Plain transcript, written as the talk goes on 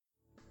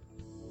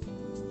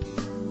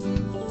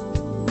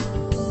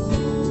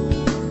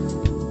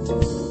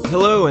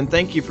Hello, and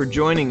thank you for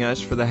joining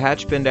us for the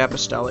Hatchbend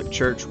Apostolic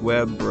Church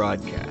web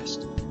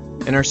broadcast.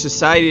 In our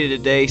society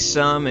today,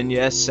 some, and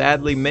yes,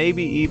 sadly,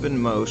 maybe even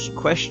most,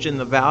 question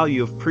the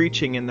value of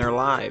preaching in their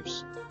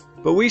lives.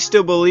 But we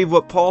still believe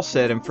what Paul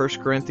said in 1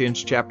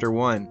 Corinthians chapter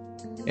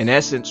 1. In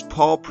essence,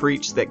 Paul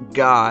preached that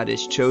God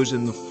has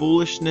chosen the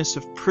foolishness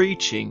of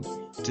preaching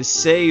to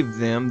save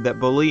them that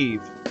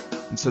believe.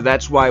 And so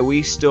that's why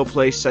we still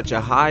place such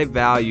a high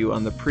value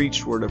on the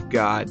preached word of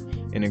God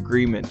in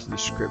agreement to the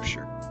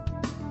Scripture.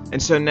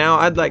 And so now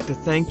I'd like to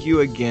thank you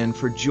again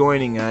for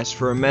joining us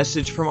for a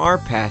message from our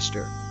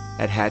pastor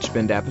at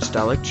Hatchbend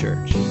Apostolic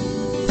Church.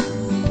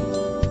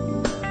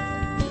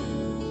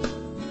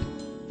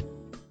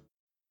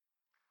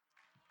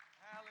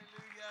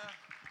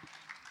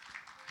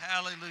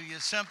 Hallelujah.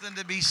 Something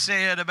to be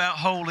said about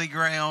holy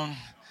ground.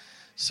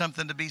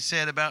 Something to be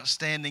said about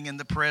standing in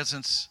the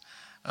presence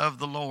of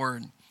the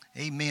Lord.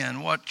 Amen.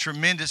 What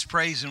tremendous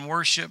praise and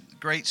worship.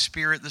 Great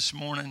spirit this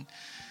morning.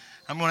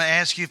 I'm going to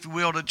ask you, if you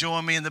will, to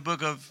join me in the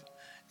book of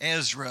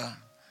Ezra.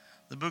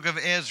 The book of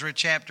Ezra,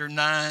 chapter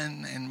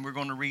 9, and we're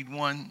going to read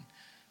one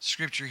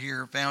scripture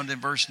here found in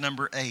verse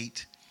number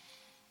 8.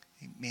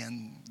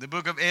 Amen. The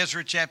book of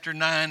Ezra, chapter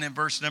 9, and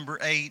verse number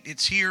 8.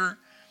 It's here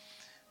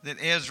that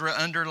Ezra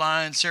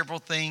underlined several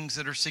things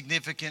that are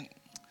significant.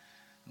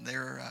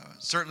 They're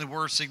certainly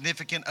were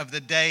significant of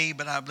the day,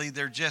 but I believe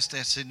they're just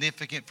as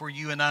significant for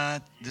you and I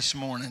this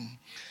morning.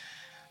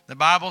 The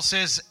Bible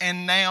says,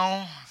 and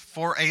now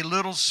for a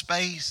little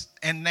space,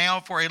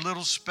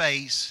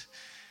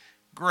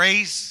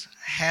 grace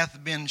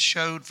hath been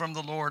showed from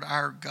the Lord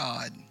our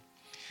God,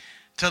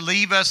 to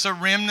leave us a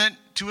remnant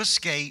to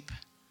escape,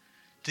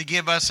 to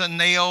give us a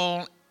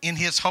nail in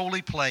his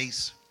holy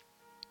place,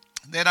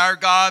 that our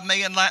God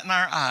may enlighten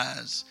our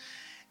eyes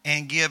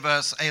and give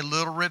us a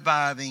little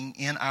reviving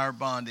in our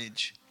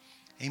bondage.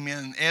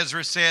 Amen.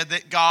 Ezra said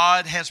that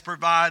God has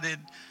provided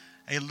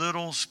a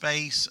little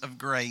space of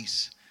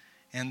grace.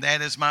 And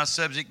that is my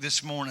subject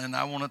this morning.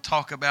 I want to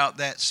talk about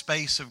that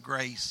space of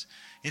grace.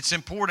 It's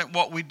important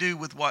what we do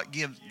with what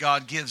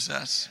God gives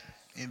us.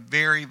 It's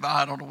very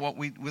vital to what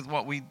we do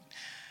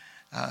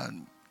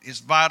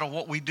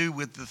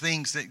with the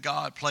things that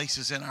God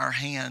places in our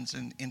hands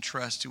and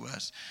entrusts to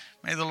us.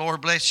 May the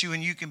Lord bless you,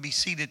 and you can be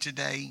seated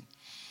today.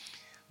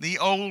 The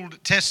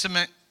Old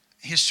Testament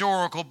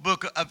historical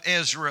book of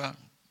Ezra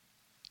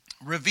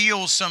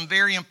reveals some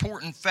very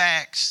important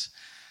facts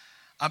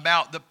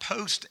about the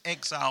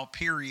post-exile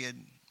period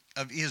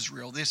of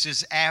Israel. This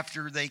is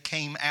after they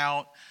came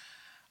out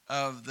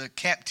of the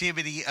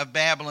captivity of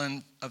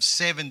Babylon of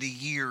 70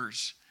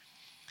 years.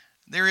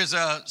 There is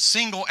a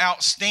single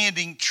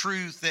outstanding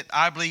truth that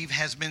I believe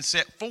has been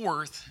set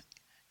forth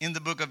in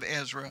the book of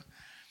Ezra,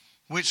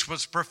 which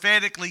was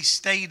prophetically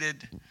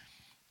stated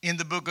in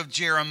the book of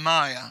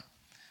Jeremiah.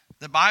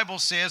 The Bible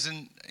says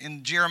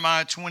in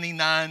Jeremiah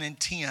 29 and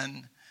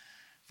 10,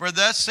 for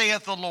thus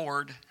saith the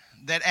Lord,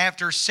 that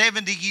after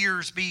 70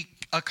 years be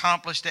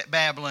accomplished at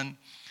Babylon,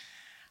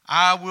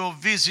 I will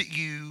visit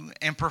you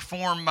and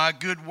perform my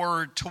good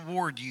word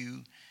toward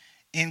you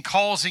in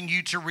causing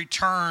you to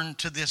return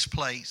to this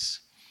place.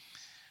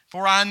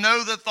 For I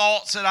know the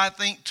thoughts that I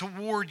think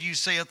toward you,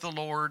 saith the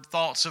Lord,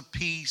 thoughts of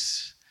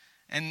peace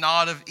and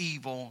not of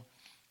evil,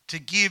 to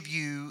give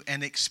you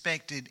an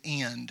expected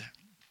end.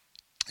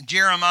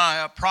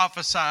 Jeremiah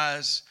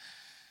prophesies.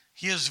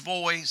 His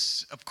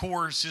voice, of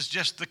course, is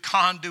just the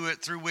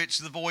conduit through which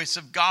the voice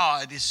of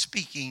God is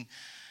speaking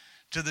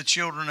to the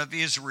children of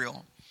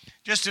Israel.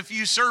 Just a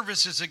few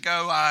services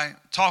ago, I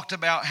talked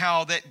about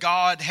how that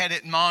God had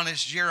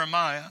admonished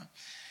Jeremiah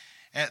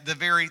at the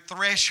very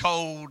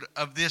threshold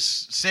of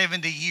this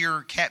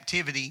 70-year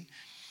captivity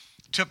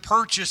to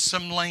purchase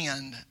some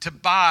land, to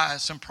buy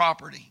some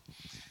property.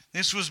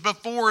 This was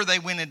before they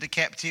went into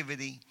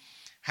captivity.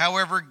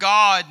 However,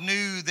 God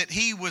knew that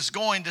he was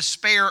going to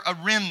spare a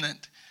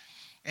remnant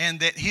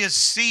and that his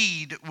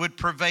seed would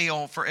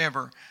prevail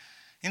forever.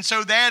 And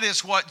so that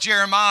is what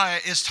Jeremiah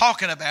is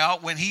talking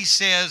about when he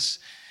says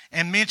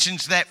and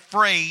mentions that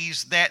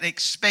phrase, that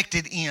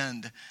expected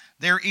end.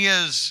 There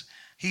is,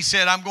 he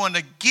said, I'm going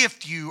to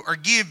gift you or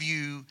give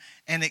you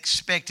an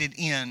expected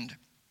end.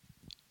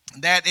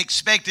 That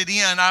expected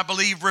end, I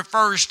believe,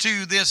 refers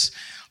to this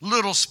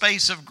little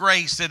space of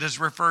grace that is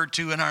referred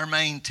to in our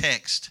main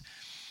text.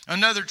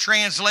 Another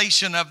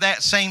translation of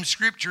that same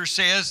scripture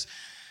says,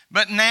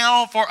 but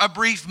now for a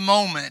brief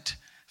moment,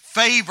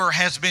 favor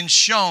has been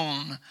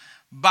shown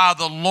by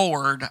the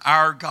Lord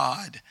our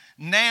God.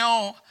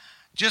 Now,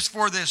 just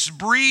for this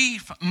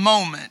brief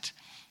moment,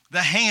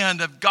 the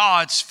hand of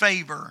God's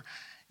favor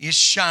is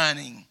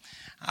shining.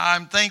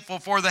 I'm thankful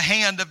for the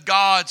hand of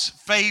God's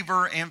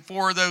favor and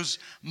for those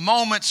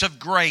moments of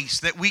grace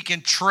that we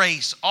can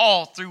trace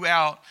all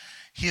throughout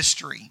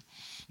history.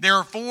 There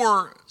are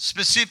 4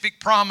 specific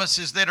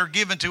promises that are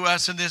given to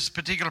us in this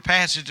particular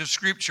passage of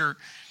Scripture.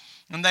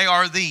 And they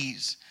are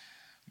these.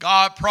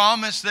 God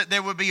promised that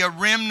there would be a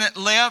remnant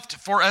left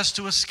for us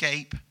to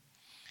escape.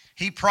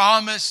 He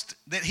promised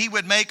that he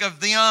would make of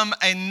them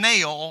a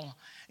nail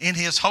in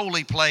his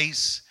holy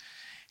place.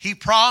 He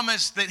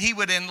promised that he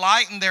would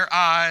enlighten their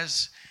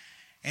eyes,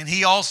 and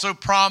he also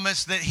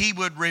promised that he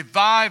would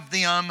revive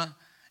them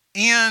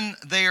in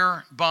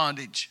their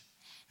bondage.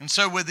 And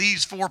so with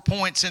these 4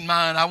 points in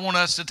mind, I want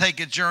us to take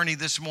a journey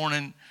this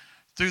morning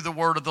through the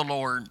word of the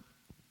Lord.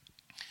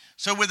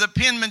 So with the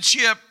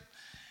penmanship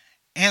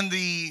and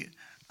the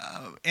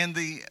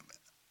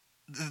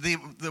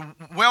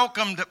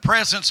welcomed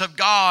presence of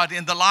God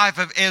in the life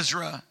of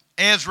Ezra,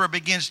 Ezra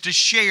begins to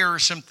share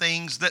some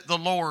things that the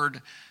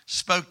Lord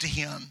spoke to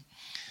him.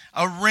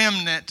 A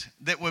remnant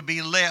that would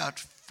be left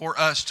for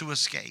us to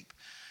escape.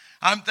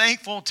 I'm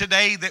thankful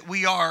today that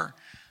we are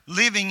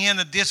living in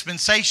a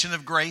dispensation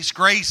of grace.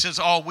 Grace is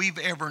all we've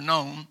ever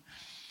known.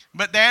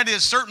 But that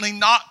is certainly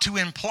not to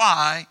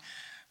imply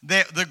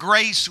that the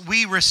grace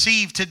we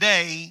receive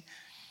today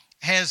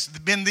has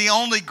been the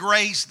only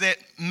grace that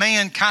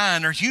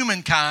mankind or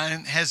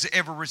humankind has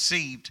ever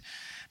received.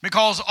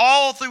 Because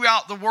all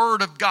throughout the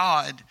Word of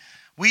God,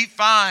 we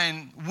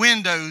find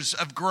windows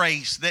of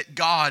grace that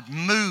God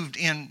moved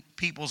in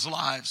people's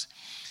lives.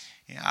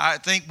 I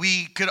think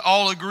we could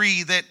all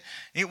agree that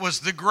it was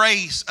the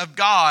grace of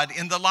God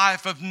in the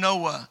life of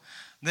Noah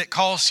that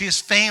caused his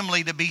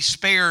family to be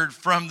spared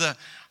from the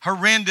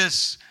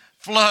horrendous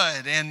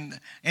flood. And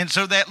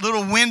so that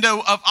little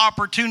window of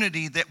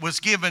opportunity that was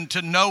given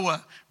to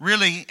Noah,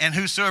 really, and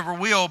whosoever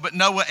will, but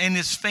Noah and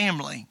his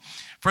family,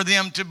 for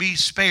them to be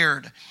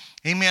spared.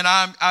 Amen.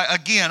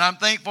 I'm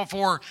thankful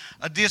for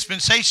a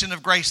dispensation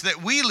of grace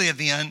that we live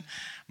in,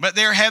 but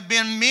there have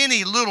been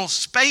many little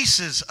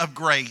spaces of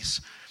grace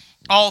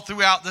all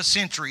throughout the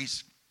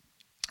centuries.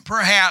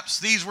 Perhaps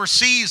these were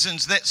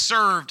seasons that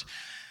served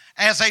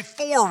as a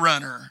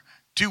forerunner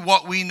to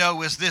what we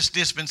know as this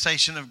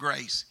dispensation of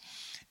grace.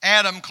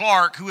 Adam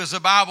Clarke, who is a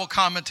Bible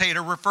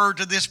commentator, referred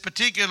to this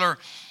particular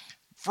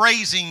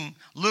phrasing,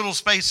 little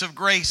space of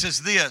grace,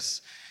 as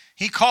this.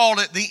 He called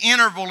it the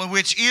interval in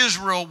which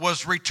Israel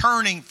was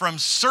returning from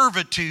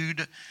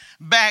servitude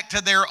back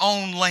to their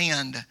own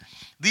land.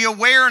 The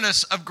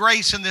awareness of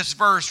grace in this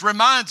verse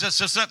reminds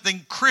us of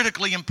something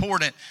critically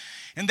important,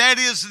 and that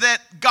is that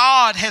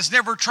God has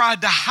never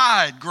tried to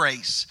hide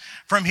grace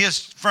from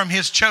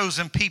his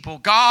chosen people.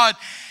 God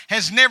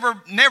has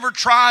never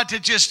tried to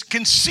just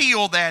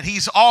conceal that.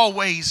 He's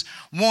always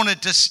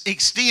wanted to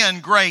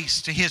extend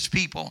grace to his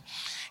people.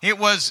 It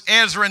was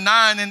Ezra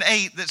 9 and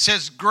 8 that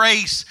says,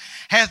 grace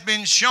hath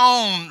been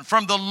shown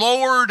from the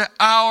Lord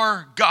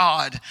our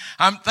God.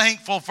 I'm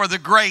thankful for the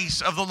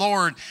grace of the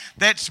Lord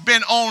that's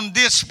been on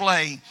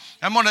display.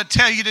 I'm going to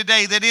tell you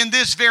today that in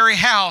this very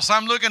house,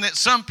 I'm looking at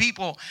some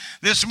people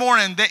this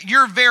morning, that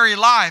your very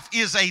life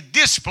is a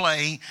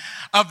display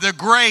of the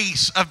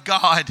grace of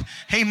God.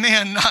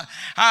 Amen.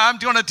 I'm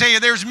going to tell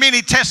you, there's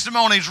many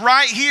testimonies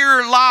right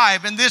here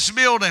live in this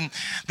building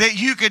that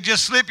you could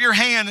just slip your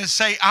hand and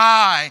say,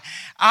 I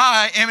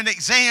am an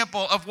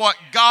example of what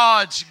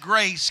God's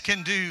grace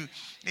can do.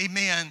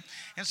 Amen.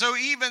 And so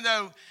even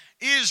though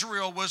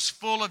Israel was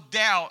full of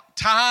doubt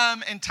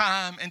time and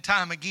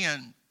time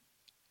again,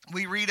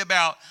 we read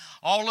about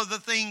all of the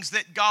things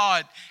that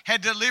God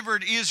had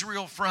delivered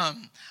Israel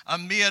from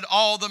amid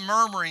all the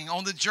murmuring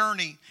on the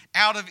journey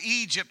out of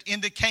Egypt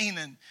into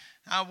Canaan.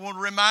 I will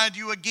remind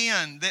you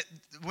again that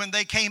when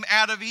they came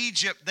out of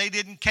Egypt, they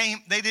didn't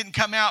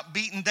come out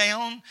beaten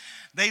down.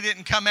 They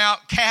didn't come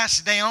out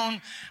cast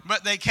down,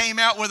 but they came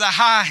out with a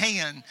high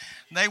hand.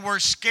 They were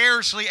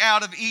scarcely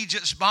out of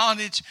Egypt's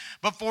bondage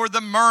before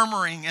the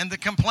murmuring and the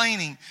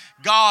complaining.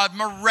 God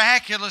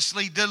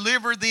miraculously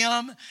delivered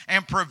them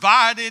and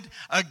provided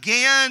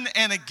again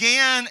and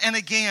again and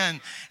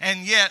again.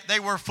 And yet they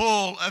were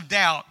full of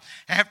doubt.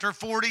 After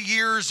 40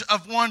 years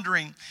of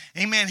wandering,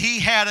 amen, he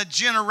had a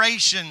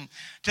generation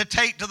to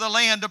take to the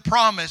land of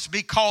promise,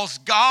 because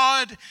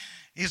God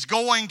is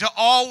going to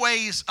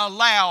always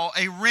allow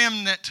a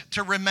remnant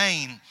to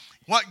remain.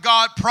 What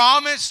God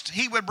promised,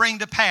 he would bring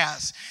to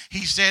pass.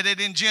 He said it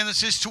in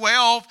Genesis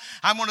 12,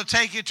 I'm going to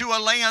take you to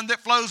a land that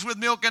flows with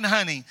milk and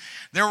honey.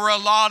 There were a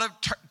lot of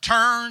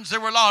turns,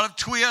 there were a lot of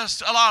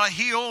twists, a lot of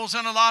hills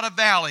and a lot of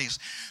valleys.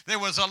 There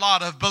was a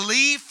lot of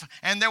belief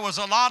and there was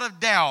a lot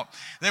of doubt.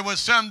 There was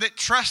some that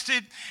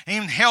trusted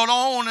and held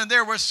on, and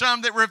there were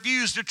some that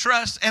refused to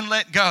trust and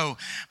let go.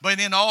 But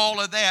in all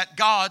of that,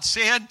 God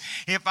said,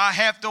 if I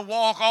have to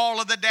walk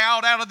all of the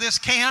doubt out of this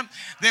camp,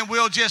 then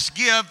we'll just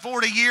give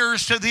 40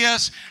 years to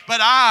this. But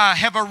I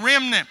have a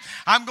remnant.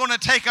 I'm going to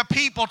take a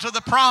people to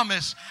the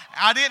promise.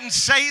 I didn't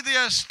say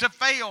this to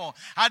fail.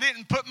 I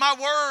didn't put my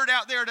word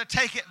out there to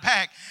take it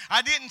back.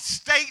 I didn't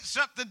state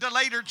something to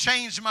later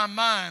change my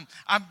mind.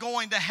 I'm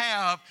going to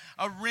have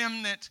a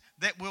remnant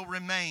that will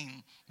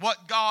remain.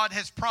 What God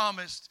has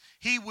promised,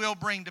 he will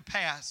bring to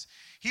pass.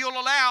 He'll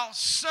allow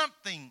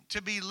something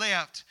to be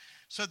left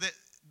so that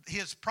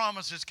his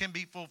promises can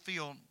be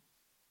fulfilled.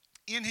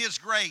 In his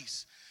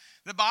grace,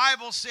 the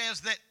Bible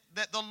says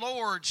that the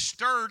Lord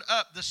stirred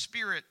up the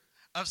spirit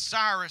of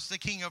Cyrus, the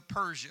king of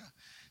Persia.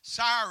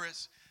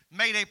 Cyrus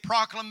made a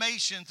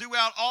proclamation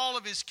throughout all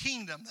of his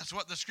kingdom. That's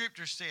what the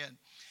scripture said.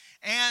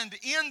 And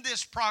in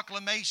this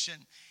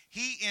proclamation,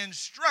 he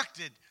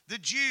instructed the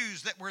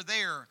Jews that were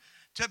there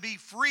to be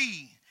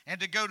free and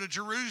to go to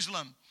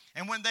Jerusalem.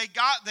 And when they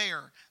got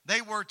there,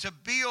 they were to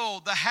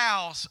build the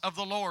house of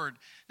the Lord.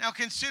 Now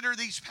consider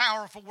these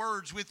powerful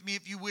words with me,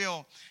 if you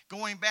will,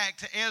 going back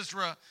to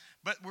Ezra,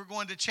 but we're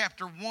going to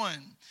chapter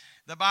 1.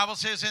 The Bible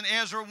says in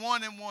Ezra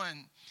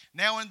 1:1,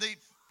 now in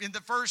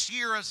the first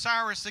year of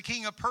Cyrus, the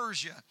king of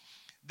Persia,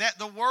 that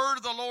the word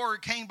of the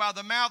Lord came by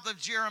the mouth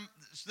of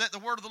that the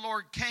word of the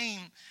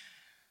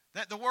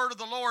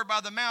Lord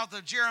by the mouth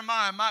of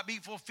Jeremiah might be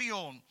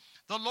fulfilled.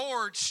 The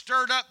Lord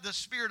stirred up the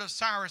spirit of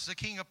Cyrus, the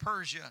king of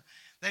Persia,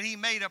 that he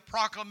made a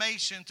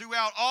proclamation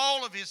throughout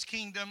all of his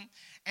kingdom,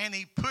 and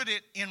he put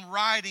it in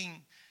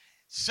writing,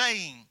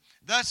 saying,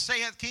 thus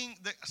saith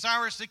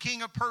Cyrus the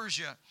king of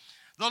Persia,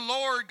 the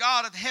Lord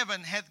God of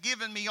heaven hath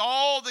given me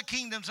all the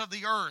kingdoms of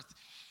the earth,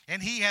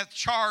 and he hath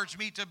charged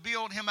me to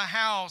build him a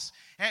house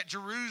at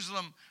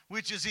Jerusalem,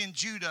 which is in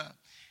Judah.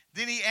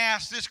 Then he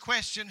asked this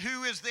question,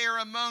 who is there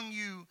among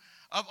you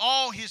of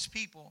all his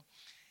people?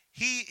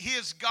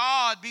 His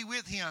God be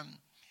with him,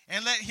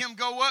 and let him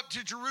go up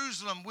to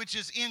Jerusalem, which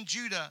is in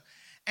Judah,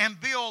 and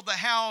build the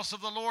house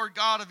of the Lord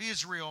God of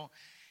Israel.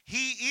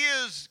 He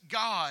is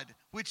God,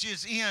 which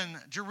is in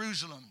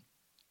Jerusalem.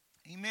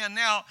 Amen.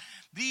 Now,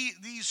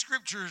 these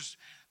scriptures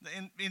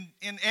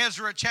in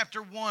Ezra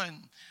chapter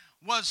 1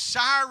 was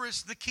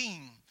Cyrus the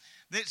king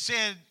that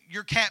said,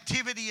 your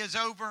captivity is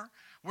over.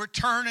 We're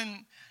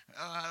turning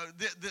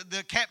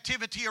the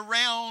captivity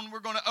around. We're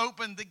going to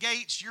open the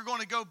gates. You're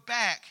going to go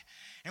back.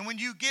 And when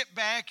you get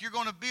back, you're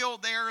going to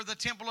build there the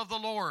temple of the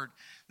Lord.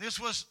 This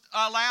was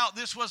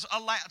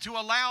to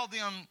allow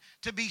them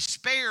to be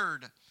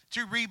spared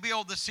to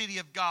rebuild the city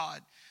of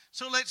God.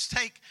 So let's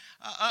take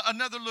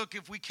another look,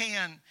 if we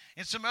can,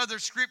 in some other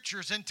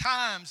scriptures and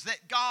times that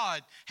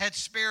God had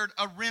spared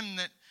a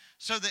remnant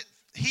so that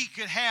he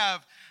could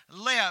have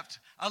left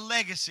a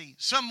legacy.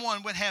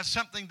 Someone would have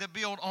something to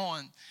build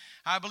on.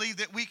 I believe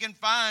that we can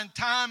find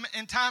time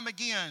and time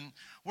again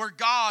where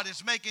God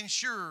is making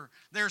sure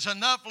there's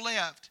enough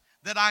left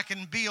that I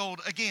can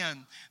build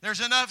again. There's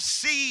enough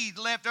seed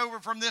left over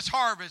from this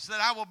harvest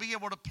that I will be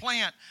able to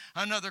plant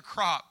another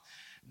crop.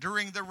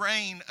 During the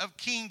reign of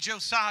King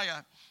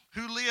Josiah,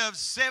 who lived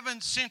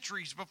 7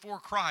 centuries before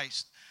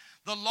Christ,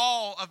 the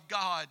law of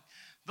God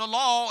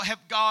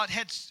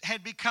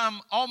had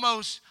become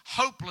almost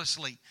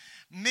hopelessly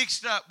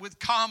mixed up with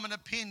common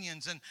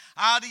opinions and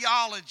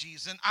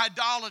ideologies and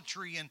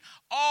idolatry and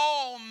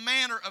all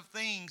manner of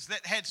things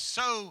that had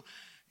so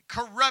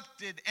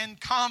corrupted and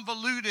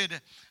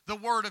convoluted the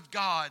Word of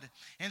God.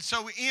 And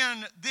so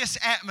in this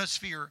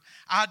atmosphere,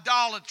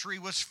 idolatry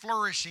was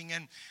flourishing,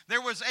 and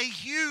there was a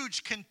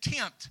huge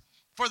contempt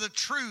for the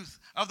truth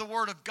of the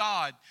Word of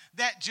God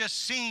that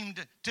just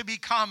seemed to be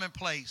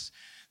commonplace.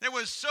 There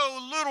was so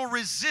little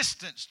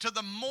resistance to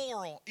the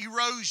moral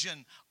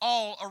erosion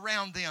all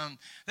around them.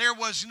 There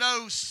was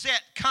no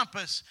set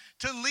compass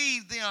to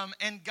lead them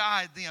and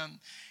guide them.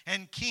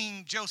 And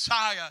King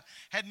Josiah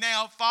had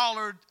now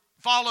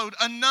followed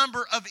a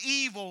number of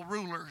evil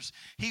rulers.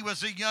 He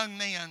was a young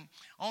man,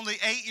 only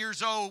 8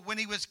 years old when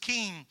he was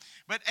king.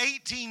 But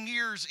 18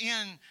 years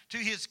into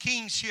his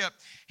kingship,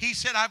 he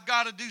said, I've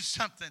got to do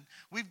something.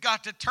 We've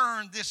got to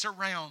turn this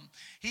around.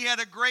 He had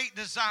a great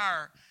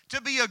desire to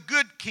be a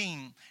good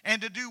king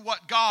and to do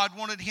what God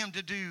wanted him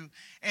to do.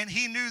 And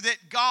he knew that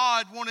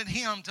God wanted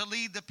him to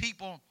lead the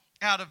people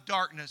out of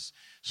darkness.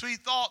 So he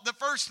thought, the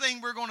first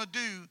thing we're going to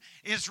do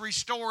is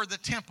restore the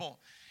temple.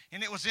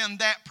 And it was in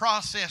that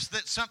process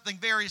that something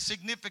very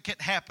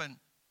significant happened.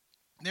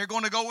 They're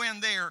going to go in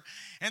there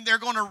and they're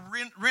going to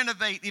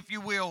renovate, if you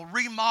will,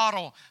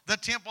 remodel the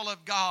temple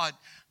of God.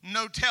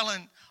 No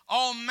telling,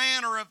 all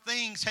manner of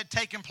things had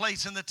taken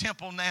place in the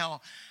temple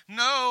now.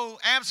 No,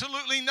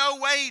 absolutely no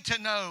way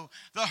to know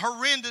the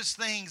horrendous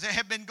things that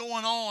have been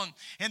going on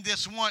in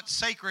this once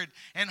sacred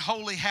and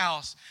holy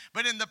house.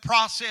 But in the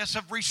process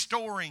of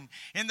restoring,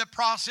 in the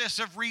process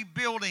of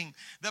rebuilding,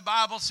 the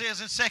Bible says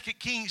in 2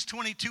 Kings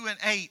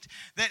 22:8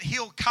 that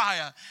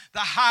Hilkiah, the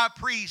high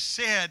priest,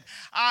 said,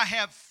 I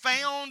have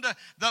found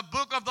the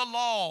book of the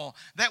law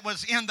that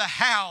was in the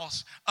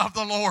house of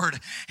the Lord.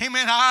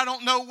 Amen. I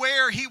don't know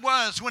where he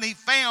was when he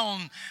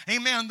found,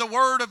 amen, the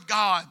word of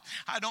God.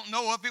 I don't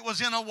know if it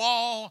was in a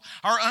wall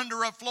or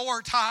under a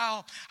floor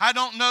tile. I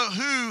don't know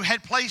who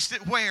had placed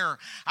it where.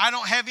 I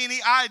don't have any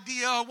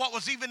idea what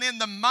was even in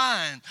the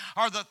mind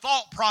or the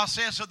thought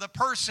process of the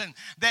person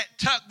that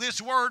tucked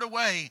this word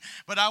away.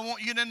 But I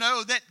want you to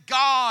know that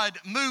God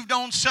moved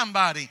on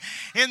somebody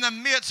in the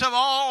midst of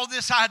all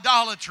this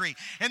idolatry,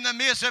 in the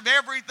midst of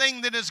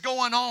everything that is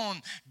going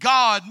on.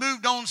 God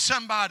moved on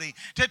somebody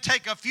to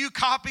take a few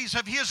copies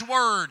of his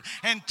word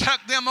and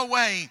tuck them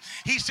away.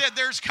 He said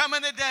there's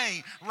coming a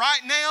day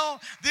right now,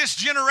 this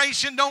generation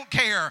generation don't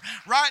care.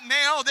 Right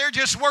now, they're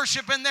just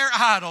worshiping their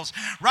idols.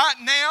 Right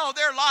now,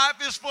 their life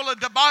is full of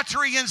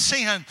debauchery and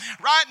sin.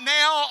 Right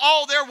now,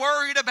 all they're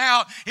worried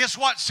about is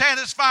what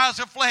satisfies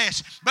the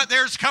flesh. But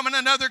there's coming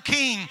another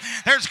king.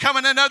 There's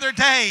coming another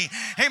day.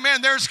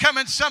 Amen. There's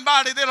coming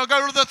somebody that'll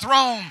go to the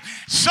throne.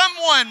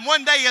 Someone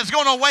one day is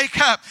going to wake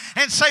up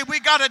and say, we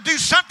got to do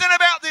something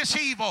about this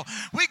evil.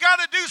 We got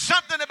to do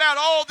something about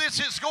all this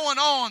that's going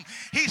on.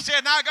 He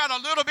said, I got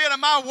a little bit of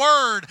my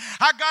word.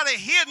 I got it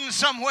hidden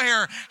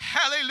somewhere.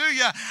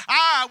 Hallelujah.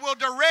 I will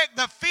direct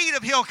the feet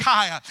of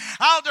Hilkiah.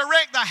 I'll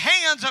direct the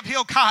hands of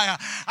Hilkiah.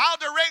 I'll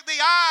direct the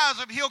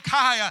eyes of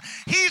Hilkiah.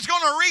 He's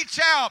going to reach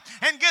out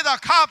and get a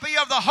copy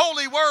of the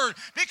Holy Word,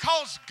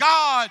 because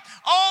God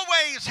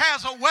always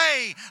has a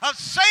way of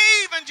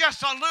saving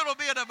just a little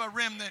bit of a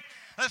remnant.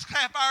 Let's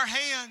clap our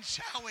hands,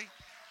 shall we?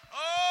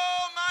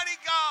 Almighty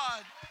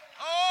God.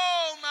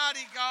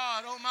 Almighty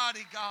God.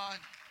 Almighty God.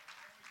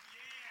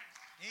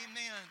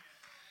 Amen.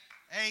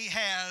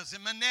 Ahaz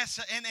and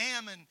Manasseh and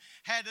Ammon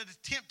had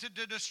attempted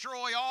to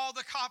destroy all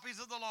the copies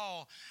of the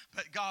law.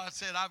 But God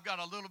said, I've got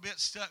a little bit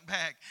stuck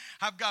back.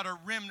 I've got a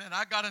remnant.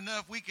 I've got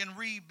enough. We can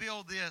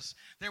rebuild this.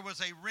 There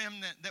was a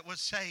remnant that was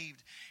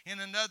saved.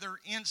 In another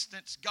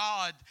instance,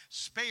 God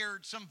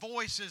spared some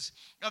voices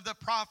of the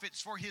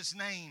prophets for his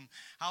name.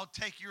 I'll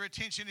take your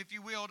attention, if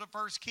you will, to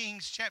 1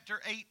 Kings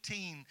chapter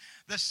 18.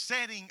 The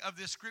setting of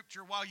this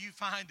scripture, while you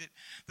find it.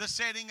 The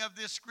setting of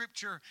this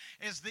scripture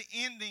is the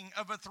ending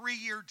of a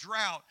 3-year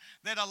drought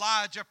that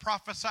Elijah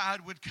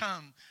prophesied would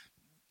come.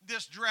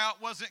 This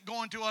drought wasn't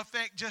going to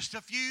affect just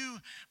a few,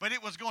 but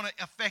it was going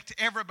to affect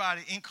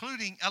everybody,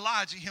 including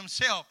Elijah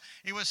himself.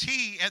 It was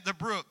he at the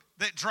brook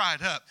that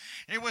dried up.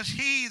 It was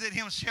he that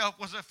himself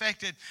was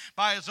affected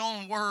by his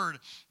own word.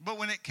 But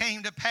when it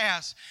came to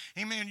pass,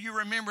 amen, you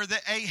remember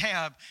that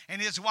Ahab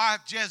and his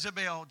wife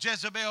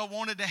Jezebel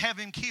wanted to have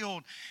him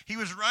killed. He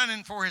was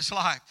running for his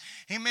life.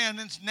 Amen.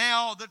 And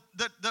now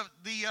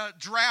the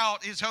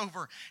drought is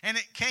over, and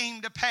it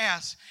came to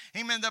pass.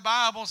 Amen. The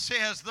Bible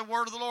says the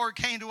word of the Lord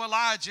came to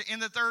Elijah in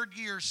the 3rd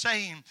year,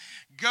 saying,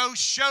 go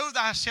show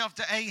thyself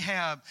to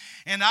Ahab,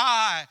 and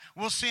I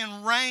will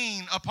send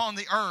rain upon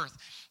the earth.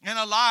 And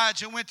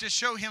Elijah went to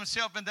show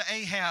himself unto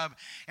Ahab,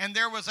 and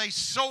there was a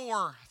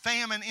sore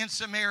famine in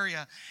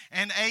Samaria.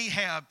 And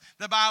Ahab,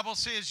 the Bible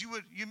says, you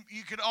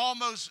could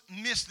almost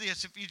miss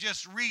this if you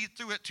just read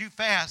through it too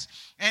fast.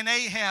 And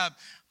Ahab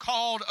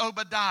called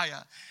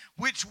Obadiah,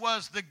 which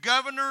was the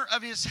governor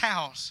of his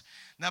house.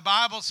 Now, the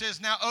Bible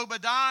says, now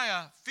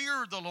Obadiah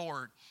feared the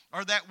Lord,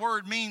 or that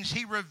word means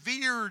he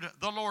revered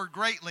the Lord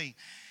greatly.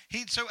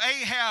 So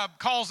Ahab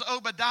calls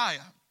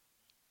Obadiah,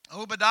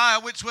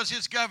 which was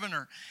his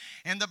governor.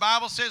 And the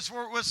Bible says,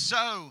 for it was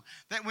so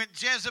that when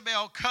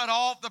Jezebel cut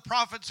off the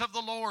prophets of the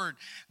Lord,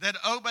 that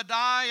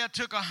Obadiah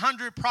took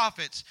 100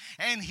 prophets,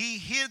 and he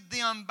hid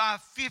them by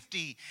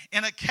 50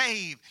 in a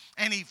cave,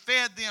 and he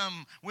fed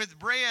them with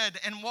bread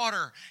and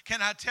water.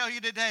 Can I tell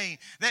you today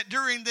that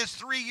during this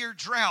 3-year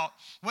drought,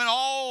 when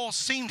all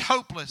seemed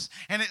hopeless,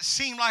 and it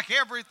seemed like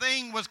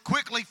everything was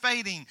quickly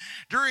fading,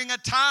 during a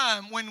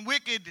time when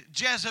wicked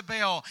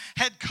Jezebel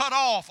had cut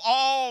off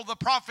all the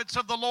prophets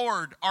of the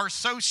Lord, or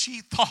so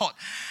she thought,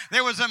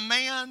 there was a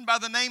man by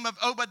the name of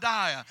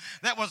Obadiah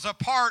that was a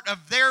part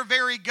of their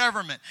very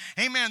government.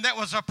 Amen. That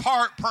was a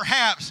part,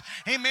 perhaps,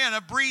 amen,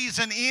 of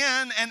breezing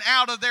in and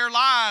out of their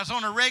lives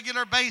on a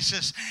regular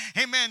basis.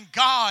 Amen.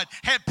 God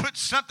had put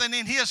something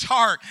in his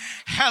heart.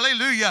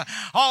 Hallelujah.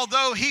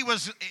 Although he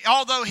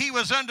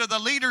was under the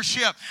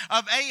leadership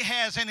of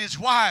Ahaz and his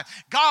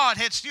wife, God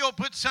had still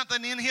put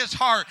something in his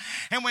heart.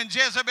 And when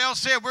Jezebel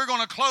said, we're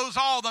going to close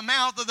all the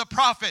mouth of the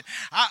prophet,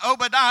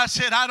 Obadiah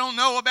said, I don't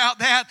know about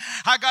that.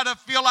 I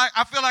feel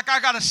like I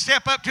got to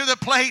step up to the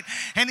plate.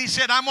 And he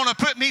said, I'm going to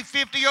put me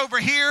 50 over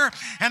here,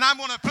 and I'm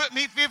going to put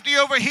me 50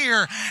 over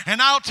here,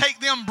 and I'll take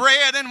them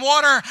bread and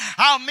water.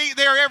 I'll meet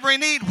their every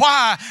need.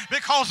 Why?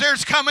 Because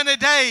there's coming a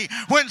day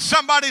when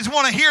somebody's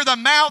going to hear the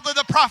mouth of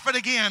the prophet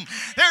again.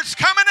 There's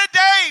coming a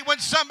day when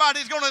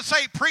somebody's going to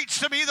say, preach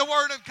to me the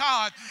word of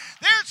God.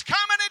 There's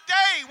coming a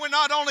day when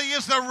not only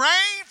is the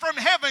rain from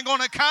heaven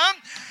going to come,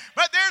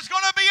 but there's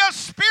going to be a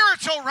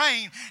spiritual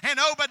rain. And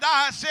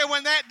Obadiah said,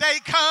 when that day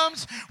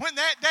comes, when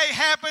that day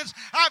happens,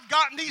 I've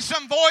got me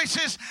some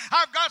voices.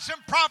 I've got some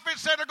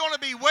prophets that are going to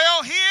be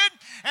well hid,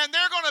 and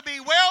they're going to be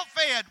well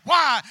fed.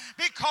 Why?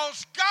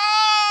 Because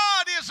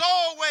God is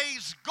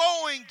always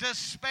going to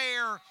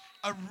spare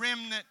a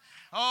remnant.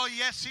 Oh,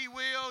 yes, he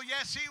will.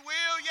 Yes, he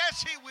will.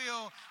 Yes, he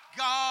will.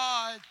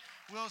 God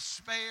will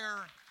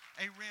spare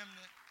a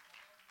remnant.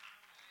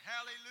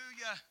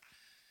 Hallelujah.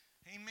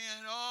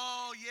 Amen.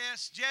 Oh,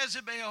 yes,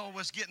 Jezebel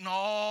was getting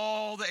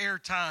all the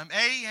airtime.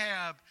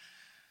 Ahab,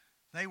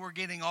 they were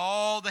getting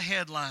all the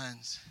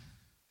headlines.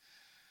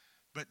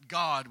 But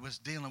God was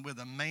dealing with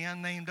a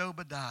man named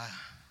Obadiah.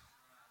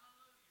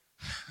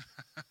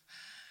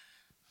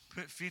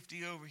 Put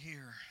 50 over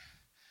here.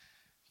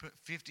 Put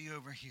 50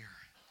 over here.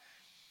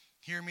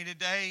 Hear me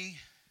today.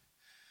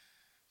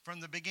 From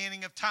the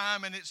beginning of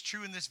time, and it's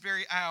true in this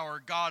very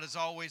hour, God has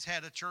always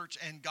had a church,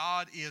 and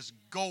God is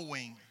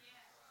going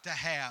to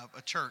have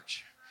a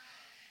church.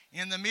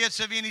 In the midst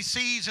of any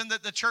season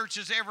that the church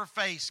has ever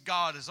faced,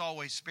 God has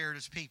always spared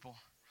His people.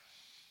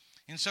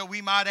 And so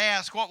we might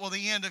ask, what will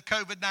the end of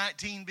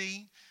COVID-19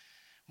 be?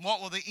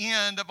 What will the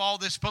end of all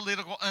this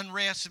political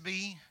unrest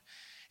be?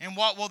 And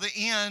what will the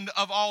end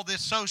of all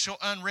this social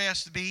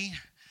unrest be?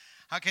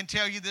 I can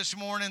tell you this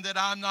morning that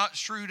I'm not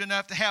shrewd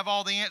enough to have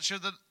all the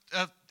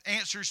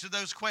answers to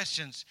those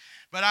questions.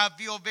 But I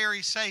feel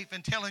very safe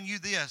in telling you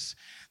this,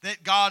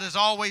 that God has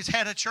always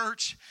had a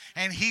church,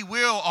 and He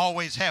will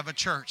always have a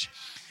church.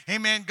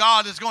 Amen.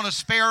 God is going to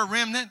spare a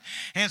remnant.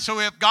 And so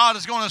if God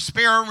is going to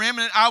spare a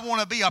remnant, I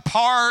want to be a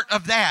part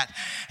of that.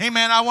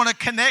 Amen. I want to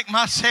connect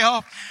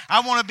myself.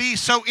 I want to be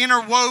so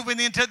interwoven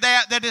into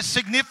that is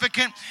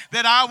significant,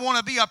 that I want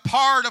to be a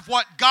part of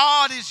what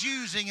God is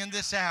using in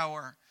this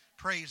hour.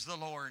 Praise the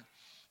Lord.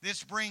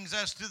 This brings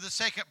us to the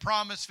second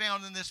promise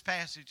found in this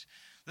passage.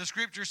 The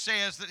Scripture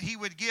says that He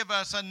would give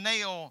us a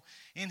nail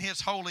in His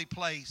holy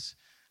place.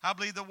 I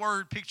believe the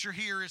word picture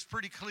here is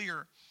pretty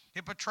clear.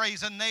 It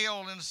portrays a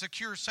nail in a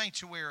secure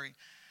sanctuary,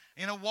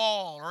 in a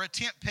wall, or a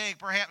tent peg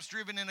perhaps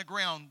driven in the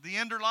ground. The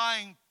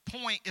underlying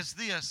point is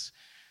this,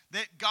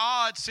 that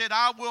God said,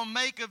 I will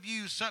make of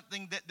you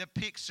something that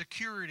depicts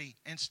security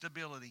and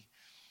stability.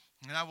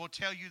 And I will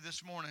tell you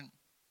this morning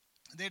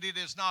that it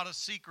is not a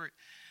secret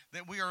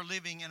that we are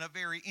living in a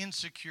very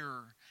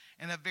insecure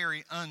and a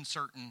very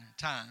uncertain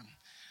time.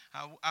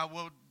 I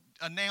will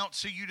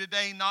announce to you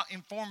today, not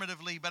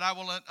informatively, but I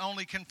will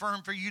only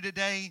confirm for you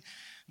today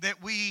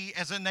that we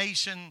as a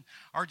nation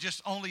are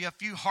just only a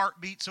few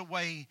heartbeats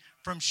away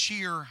from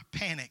sheer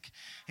panic.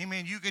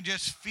 Amen. You can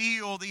just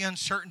feel the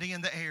uncertainty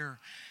in the air.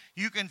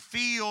 You can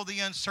feel the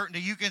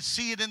uncertainty. You can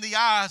see it in the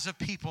eyes of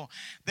people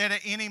that at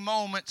any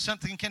moment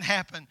something can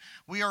happen.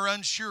 We are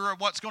unsure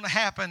of what's going to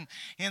happen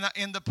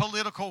in the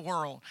political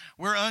world.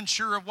 We're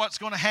unsure of what's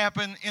going to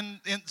happen in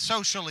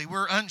socially.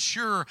 We're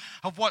unsure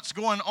of what's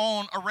going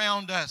on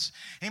around us.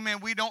 Amen.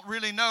 We don't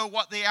really know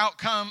what the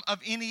outcome of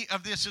any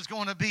of this is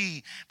going to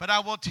be. But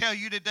I will tell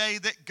you today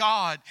that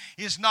God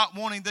is not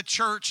wanting the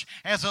church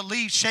as a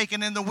leaf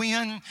shaken in the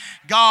wind.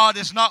 God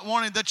is not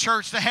wanting the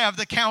church to have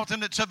the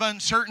countenance of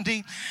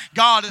uncertainty.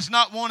 God is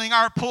not wanting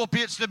our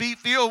pulpits to be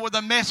filled with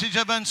a message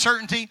of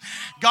uncertainty.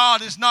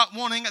 God is not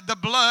wanting the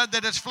blood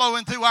that is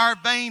flowing through our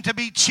vein to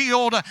be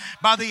chilled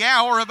by the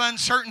hour of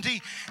uncertainty.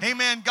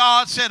 Amen.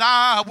 God said,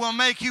 I will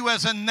make you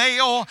as a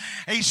nail,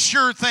 a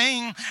sure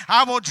thing.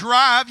 I will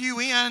drive you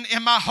in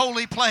my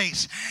holy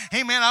place.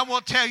 Amen. I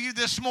will tell you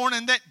this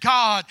morning that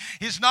God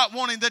is not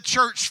wanting the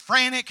church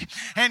frantic,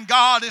 and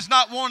God is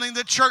not wanting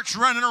the church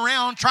running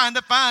around trying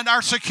to find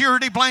our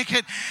security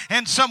blanket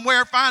and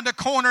somewhere find a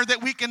corner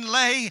that we can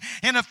lay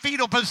in a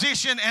fetal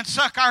position and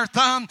suck our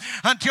thumb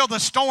until the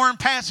storm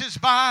passes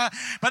by.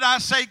 But I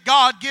say,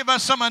 God, give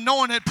us some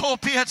anointed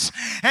pulpits,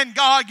 and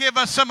God, give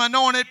us some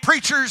anointed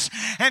preachers,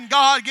 and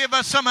God, give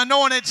us some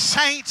anointed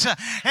saints,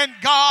 and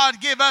God,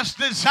 give us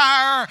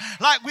desire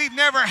like we've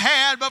never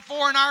had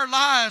before in our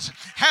lives.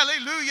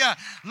 Hallelujah.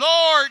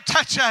 Lord,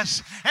 touch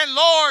us, and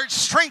Lord,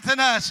 strengthen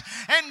us,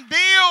 and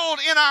build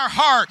in our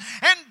heart,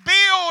 and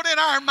build in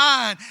our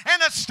mind,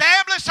 and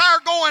establish our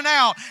going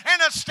out,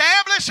 and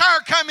establish our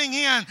coming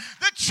in.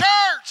 The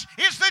church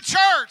is the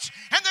church,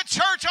 and the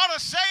church ought to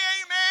say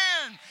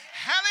amen.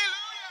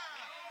 Hallelujah.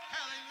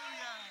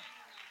 Hallelujah.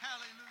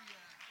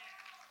 Hallelujah.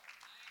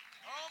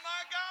 Oh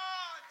my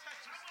God.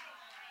 Touch us.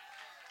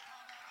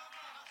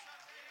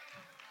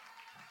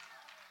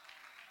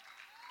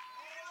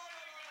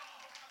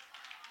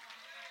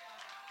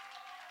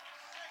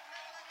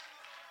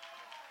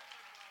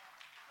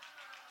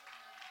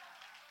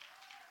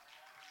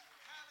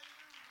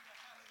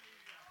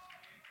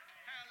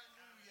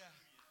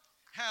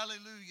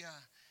 Hallelujah.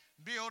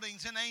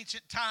 Buildings in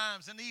ancient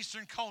times and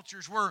Eastern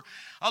cultures were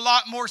a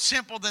lot more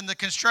simple than the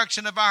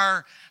construction of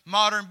our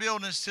modern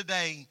buildings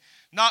today.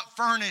 Not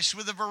furnished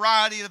with a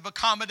variety of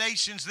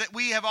accommodations that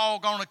we have all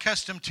grown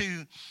accustomed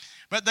to.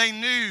 But they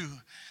knew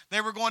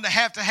they were going to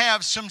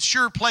have some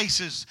sure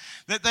places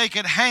that they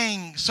could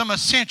hang some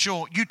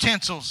essential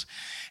utensils.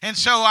 And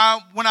so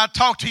when I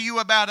talk to you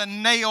about a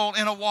nail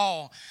in a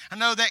wall, I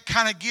know that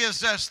kind of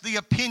gives us the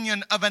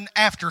opinion of an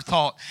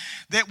afterthought,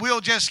 that we'll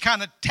just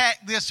kind of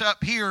tack this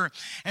up here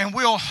and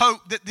we'll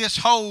hope that this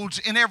holds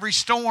in every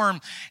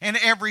storm and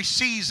every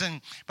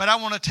season. But I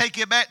want to take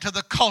you back to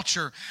the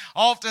culture.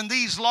 Often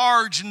these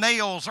large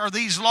nails or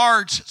these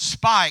large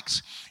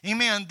spikes,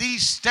 amen,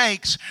 these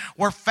stakes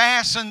were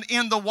fastened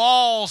in the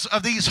walls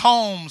of these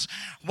homes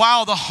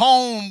while the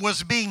home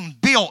was being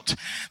built.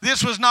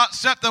 This was not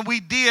something we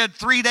did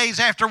 3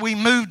 days after we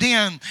moved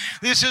in.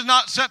 This is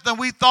not something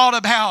we thought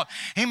about,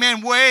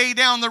 amen, way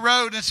down the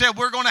road and said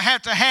we're going to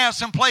have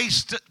some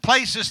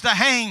places to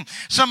hang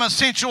some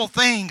essential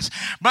things.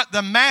 But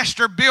the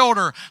master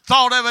builder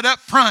thought of it up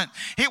front.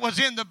 It was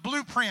in the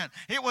blueprint.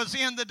 It was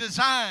in the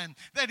design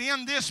that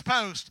in this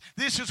post,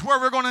 this is where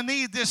we're going to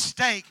need this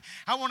stake.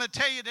 I want to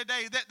tell you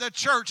today that the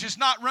church is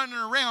not running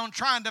around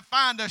trying to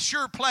find a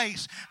sure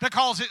place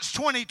because it's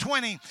 20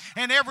 2020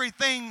 and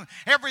everything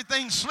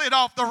slid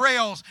off the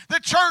rails. The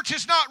church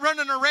is not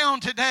running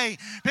around today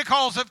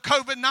because of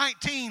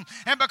COVID-19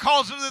 and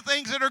because of the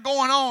things that are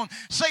going on,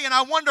 saying,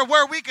 I wonder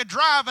where we could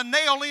drive a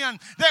nail in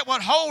that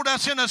would hold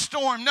us in a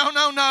storm. No.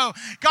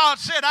 God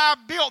said, I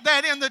built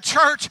that in the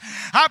church.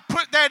 I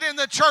put that in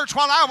the church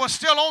while I was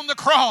still on the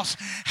cross.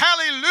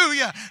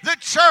 Hallelujah. The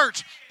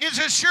church is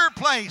a sure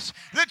place.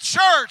 The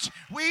church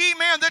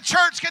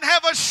can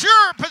have a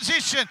sure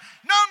position.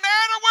 No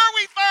matter where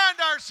we find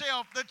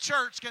ourselves, the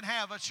church can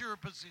have a sure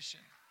position.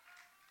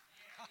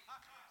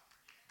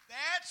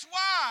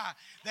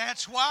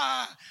 That's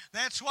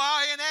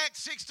why in Acts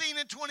 16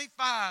 and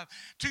 25,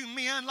 two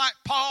men like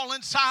Paul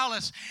and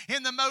Silas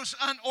in the most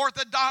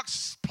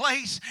unorthodox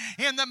place,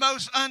 in the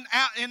most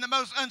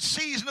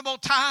unseasonable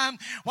time,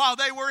 while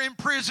they were in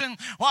prison,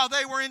 while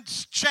they were in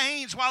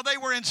chains, while they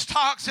were in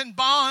stocks and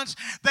bonds,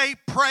 they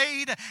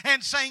prayed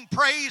and sang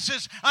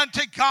praises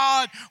unto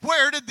God.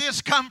 Where did this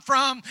come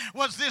from?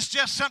 Was this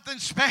just something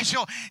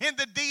special in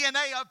the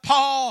DNA of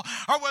Paul,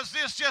 or was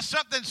this just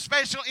something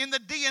special in the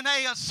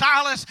DNA of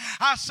Silas?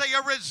 I say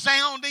a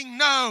resounding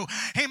no.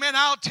 Amen.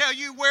 I'll tell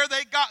you where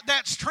they got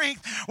that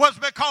strength was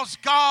because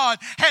God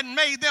had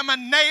made them a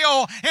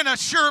nail in a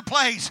sure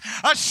place,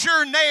 a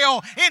sure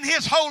nail in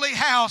His holy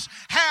house.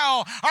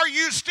 How are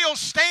you still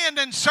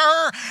standing,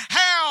 sir?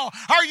 How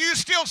are you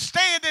still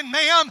standing,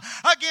 ma'am,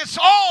 against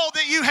all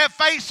that you have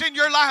faced in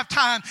your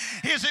lifetime?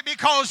 Is it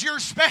because you're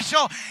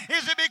special?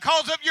 Is it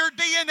because of your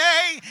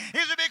DNA?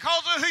 Is it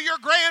because of who your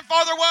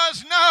grandfather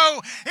was?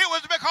 No. It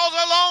was because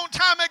a long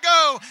time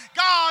ago,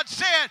 God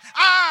said,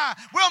 I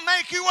will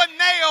make you a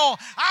nail.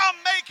 I'll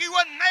make you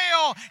a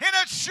nail in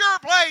a sure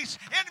place.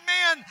 And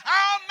men,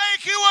 I'll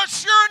make you a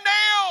sure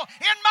nail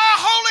in my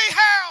holy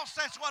house.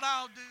 That's what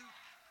I'll do.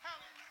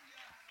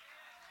 Hallelujah.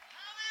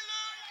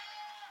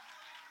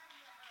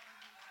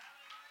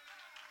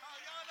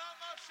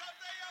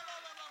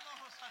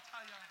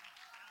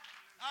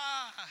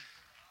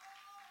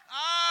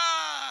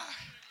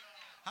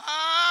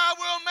 I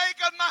will make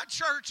of my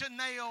church a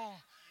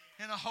nail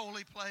in a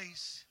holy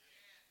place.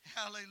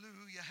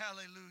 Hallelujah,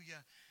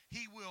 hallelujah.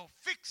 He will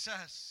fix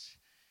us.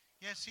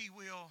 Yes, He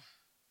will.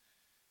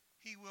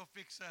 He will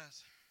fix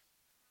us.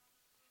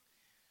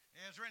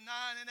 Ezra 9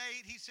 and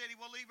 8, He said He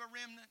will leave a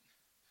remnant.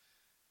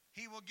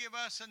 He will give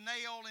us a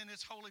nail in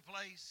His holy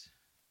place.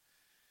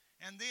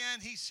 And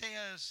then He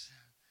says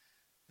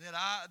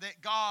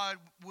that God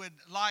would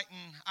lighten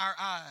our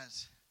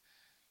eyes.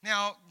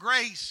 Now,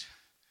 grace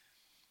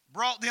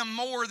brought them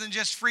more than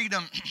just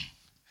freedom.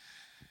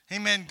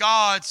 Amen.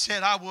 God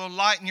said, I will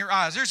lighten your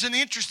eyes. There's an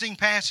interesting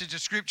passage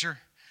of Scripture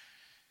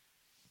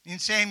in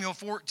Samuel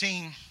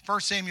 14, 1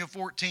 Samuel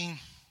 14.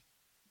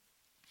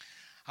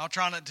 I'll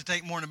try not to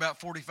take more than about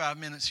 45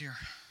 minutes here.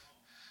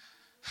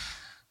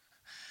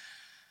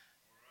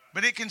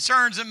 But it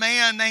concerns a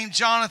man named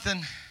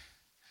Jonathan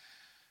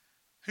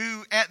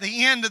who at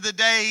the end of the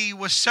day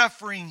was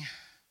suffering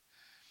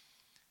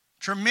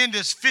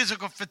tremendous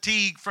physical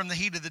fatigue from the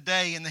heat of the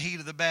day and the heat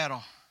of the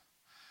battle.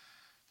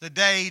 The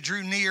day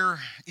drew near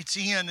its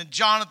end, and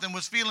Jonathan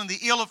was feeling the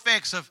ill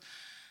effects of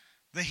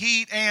the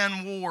heat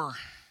and war.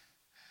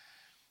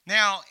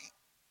 Now,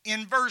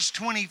 in verse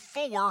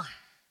 24,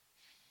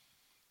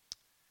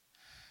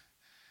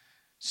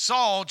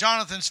 Saul,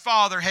 Jonathan's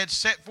father, had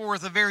set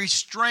forth a very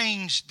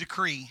strange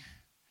decree.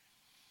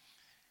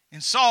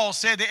 And Saul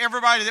said to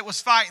everybody that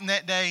was fighting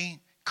that day,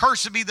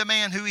 cursed be the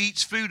man who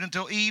eats food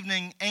until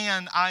evening,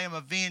 and I am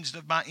avenged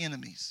of my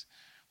enemies.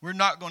 We're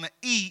not going to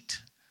eat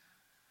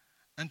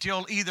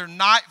until either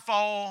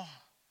nightfall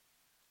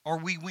or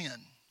we win.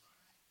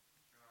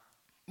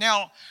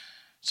 Now,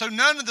 so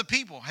none of the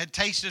people had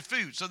tasted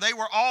food. So they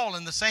were all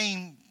in the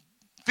same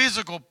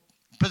physical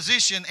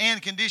position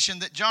and condition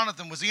that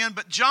Jonathan was in.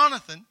 But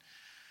Jonathan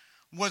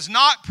was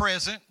not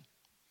present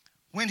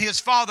when his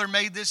father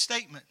made this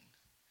statement.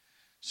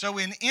 So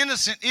in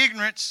innocent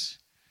ignorance,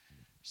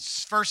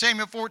 1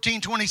 Samuel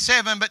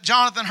 14:27, but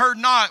Jonathan heard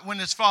not when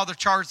his father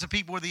charged the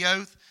people with the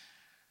oath.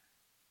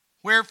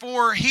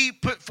 Wherefore he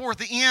put forth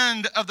the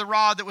end of the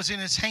rod that was in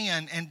his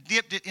hand and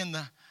dipped it in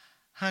the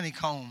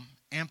honeycomb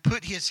and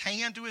put his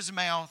hand to his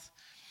mouth,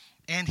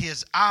 and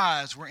his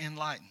eyes were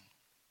enlightened.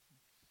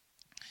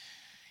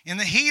 In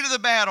the heat of the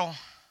battle,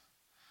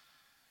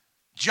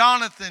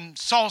 Jonathan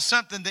saw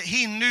something that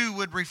he knew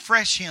would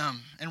refresh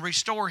him and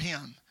restore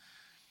him.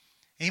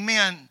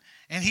 Amen.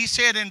 And he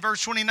said in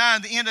verse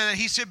 29, the end of it,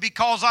 he said,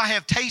 because I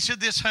have tasted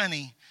this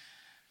honey,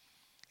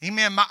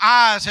 amen, my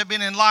eyes have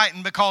been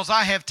enlightened because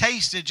I have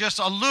tasted just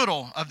a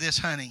little of this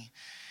honey.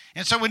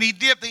 And so when he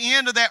dipped the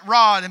end of that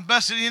rod and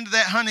busted it into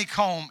that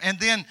honeycomb and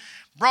then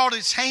brought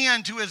his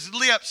hand to his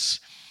lips,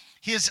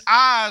 his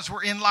eyes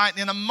were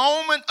enlightened. In a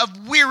moment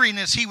of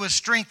weariness, he was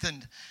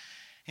strengthened.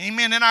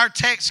 Amen. In our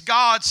text,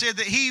 God said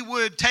that He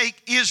would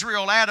take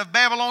Israel out of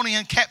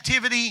Babylonian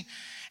captivity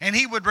and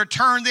He would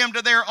return them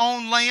to their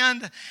own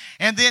land.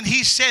 And then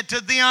He said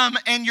to them,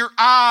 and your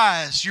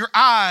eyes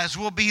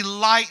will be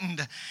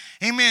lightened.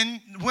 Amen.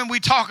 When we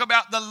talk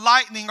about the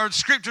lightning, or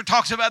Scripture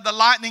talks about the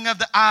lightning of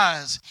the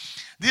eyes,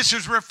 This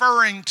is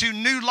referring to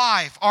new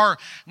life or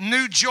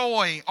new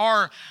joy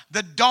or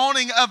the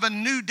dawning of a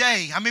new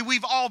day. I mean,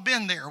 we've all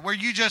been there where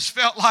you just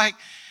felt like,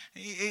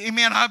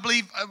 amen, I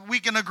believe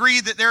we can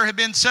agree that there have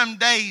been some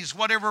days,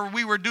 whatever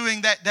we were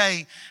doing that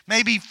day,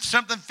 maybe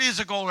something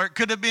physical, or it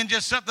could have been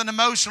just something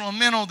emotional and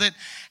mental that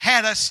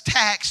had us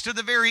taxed to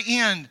the very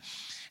end.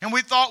 And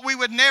we thought we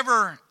would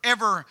never,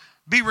 ever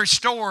be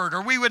restored,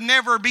 or we would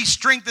never be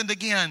strengthened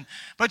again.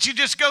 But you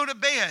just go to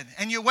bed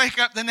and you wake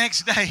up the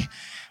next day.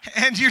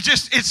 And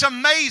it's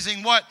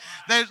amazing what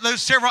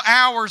those several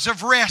hours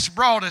of rest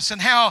brought us,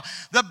 and how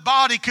the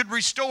body could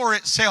restore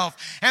itself,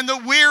 and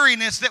the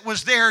weariness that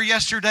was there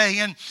yesterday,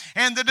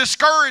 and the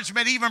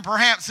discouragement even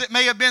perhaps that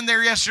may have been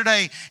there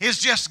yesterday is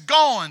just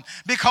gone,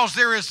 because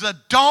there is the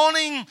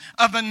dawning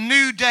of a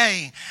new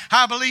day.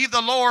 I believe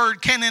the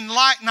Lord can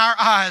enlighten our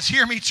eyes.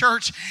 Hear me,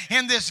 church,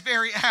 in this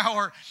very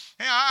hour.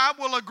 I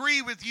will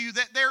agree with you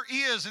that there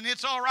is, and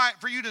it's all right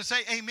for you to say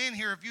amen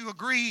here if you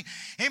agree,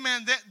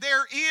 amen, that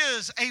there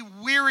is a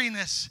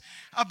weariness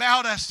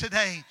about us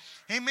today.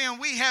 Amen.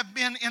 We have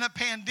been in a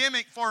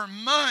pandemic for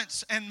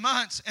months and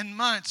months and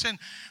months, and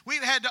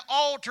we've had to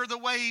alter the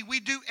way we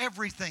do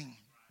everything.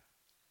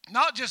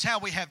 Not just how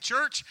we have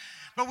church,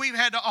 but we've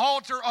had to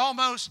alter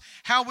almost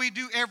how we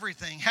do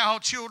everything. How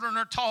children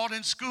are taught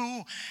in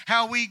school,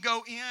 how we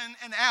go in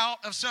and out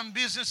of some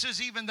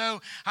businesses, even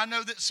though I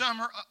know that some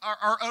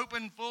are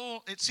open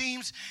full, it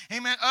seems.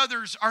 Amen.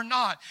 Others are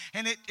not.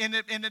 And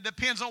it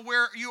depends on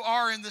where you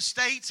are in the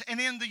States and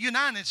in the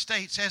United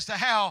States as to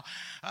how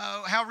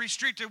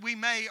restricted we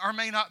may or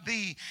may not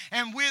be.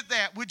 And with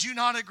that, would you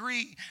not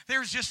agree?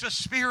 There's just a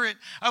spirit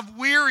of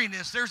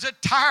weariness. There's a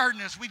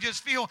tiredness. We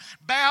just feel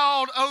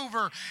bowed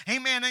over,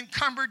 amen, and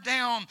cumbered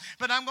down.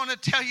 But I'm going to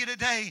tell you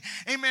today,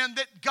 amen,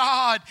 that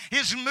God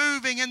is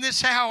moving in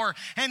this hour.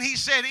 And He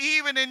said,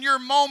 even in your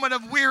moment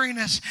of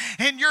weariness,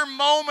 in your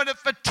moment of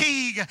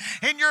fatigue,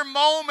 in your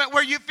moment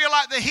where you feel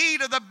like the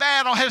heat of the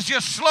battle has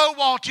just slow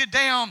walked you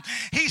down,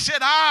 He said,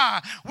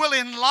 I will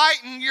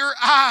enlighten your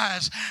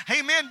eyes.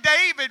 Amen.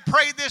 David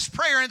prayed this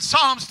prayer in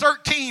Psalms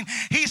 13.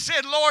 He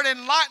said, Lord,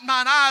 enlighten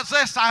mine eyes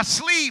lest I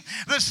sleep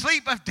the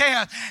sleep of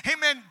death.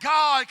 Amen.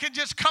 God can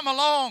just come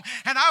along,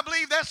 and I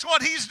believe that's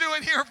what He's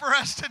doing here for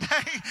us today.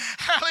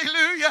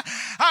 Hallelujah.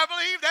 I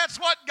believe that's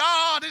what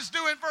God is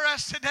doing for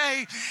us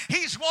today.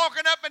 He's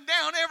walking up and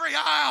down every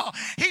aisle.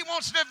 He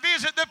wants to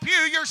visit the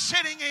pew you're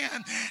sitting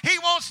in. He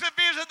wants to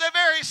visit the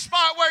very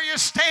spot where you're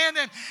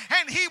standing,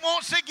 and He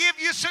wants to give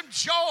you some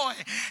joy.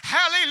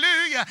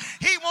 Hallelujah.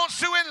 He wants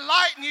to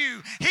enlighten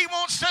you. He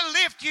wants to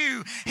lift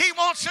you. He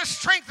wants to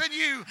strengthen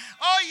you.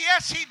 Oh,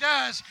 yes, He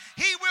does.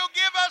 He will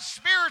give us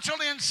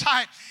spiritual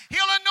insight.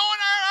 He'll anoint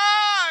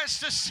our eyes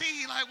to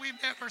see like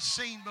we've never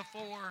seen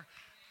before.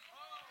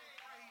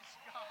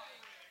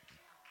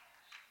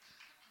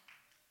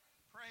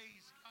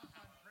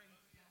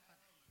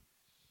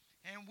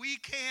 And we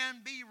can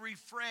be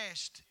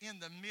refreshed in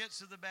the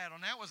midst of the battle.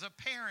 And that was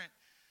apparent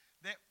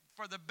that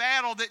for the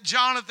battle that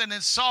Jonathan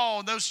and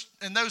Saul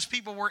and those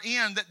people were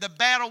in, that the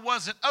battle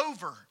wasn't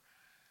over.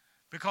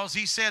 Because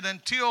he said,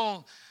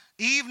 until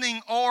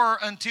evening or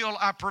until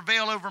I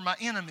prevail over my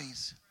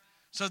enemies.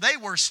 So they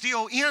were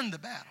still in the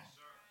battle.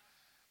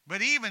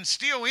 But even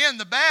still in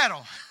the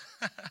battle,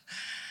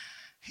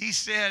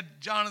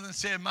 Jonathan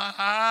said, my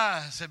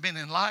eyes have been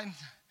enlightened.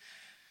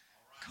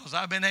 Because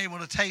I've been able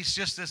to taste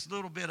just this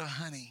little bit of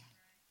honey.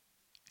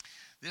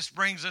 This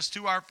brings us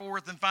to our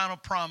fourth and final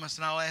promise,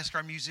 and I'll ask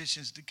our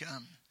musicians to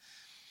come.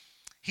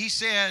 He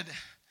said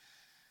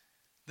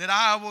that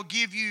I will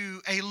give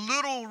you a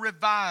little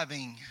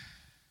reviving,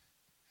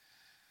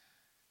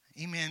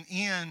 amen,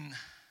 in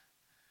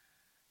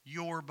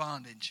your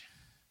bondage.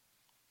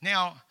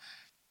 Now,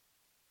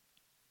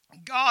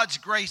 God's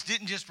grace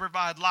didn't just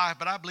provide life,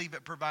 but I believe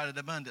it provided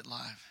abundant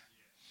life.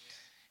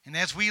 And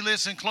as we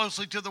listen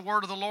closely to the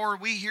word of the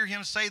Lord, we hear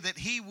Him say that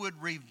He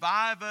would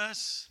revive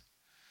us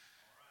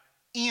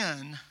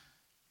in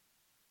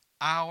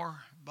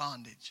our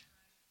bondage.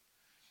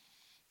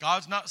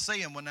 God's not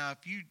saying, well, now,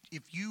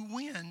 if you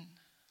win,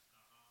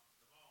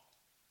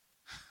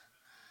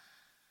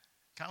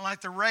 kind of like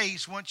the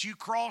race, once you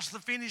cross the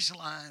finish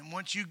line,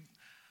 once you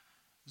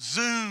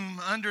zoom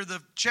under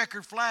the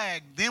checker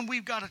flag, then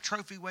we've got a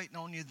trophy waiting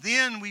on you.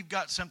 Then we've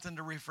got something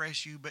to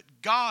refresh you. But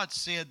God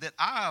said that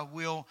I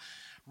will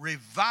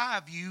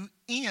revive you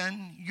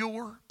in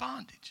your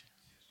bondage.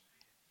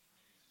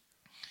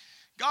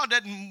 God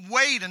doesn't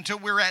wait until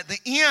we're at the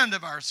end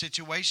of our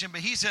situation,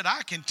 but He said,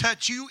 I can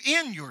touch you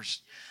in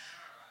yours.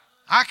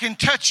 I can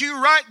touch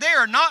you right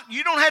there.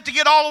 You don't have to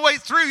get all the way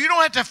through. You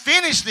don't have to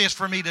finish this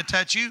for me to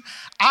touch you.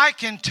 I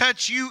can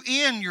touch you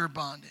in your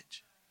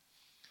bondage.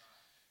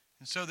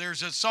 And so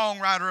there's a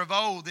songwriter of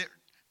old that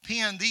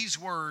penned these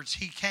words,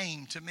 He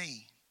came to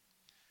me.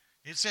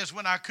 It says,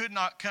 when I could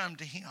not come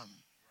to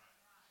Him,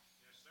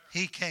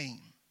 He came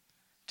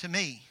to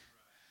me.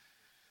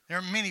 There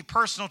are many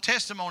personal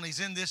testimonies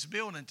in this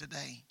building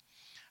today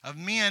of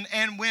men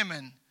and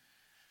women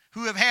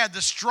who have had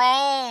the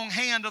strong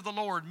hand of the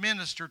Lord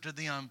minister to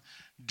them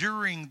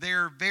during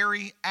their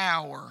very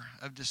hour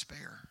of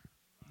despair.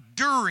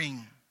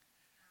 during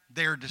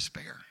their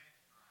despair.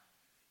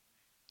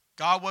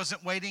 God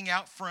wasn't waiting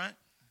out front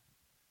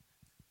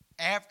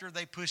after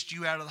they pushed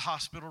you out of the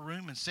hospital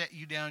room and set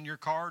you down in your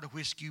car to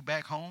whisk you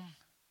back home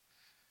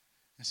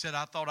and said,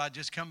 I thought I'd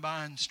just come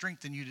by and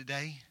strengthen you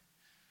today.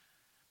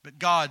 But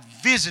God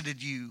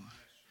visited you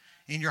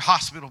in your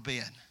hospital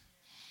bed.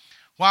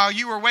 While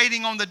you were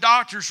waiting on the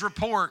doctor's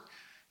report,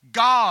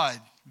 God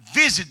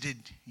visited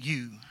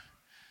you.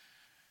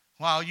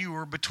 While you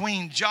were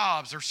between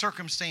jobs or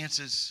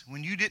circumstances,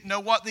 when you didn't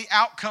know what the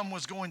outcome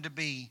was going to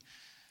be,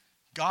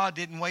 God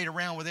didn't wait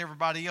around with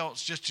everybody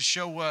else just to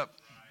show up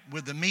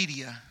with the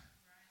media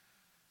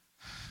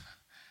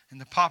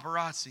and the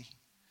paparazzi.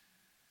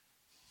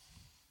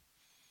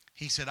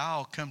 He said,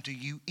 I'll come to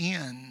you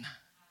in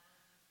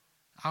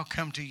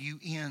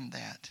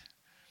that.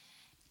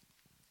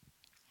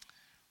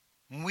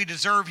 When we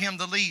deserve Him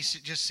the least,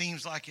 it just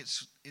seems like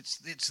it's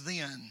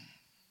then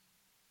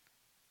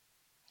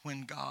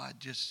when God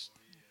just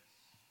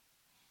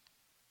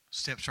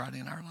steps right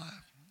in our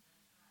life.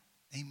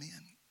 Amen.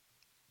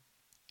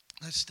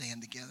 Let's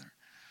stand together.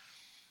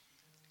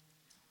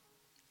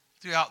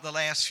 Throughout the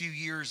last few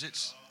years,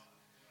 it's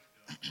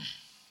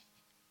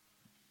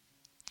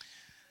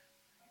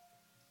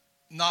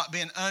not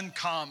been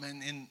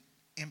uncommon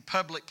in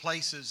public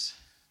places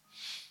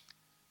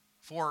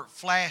for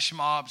flash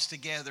mobs to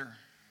gather.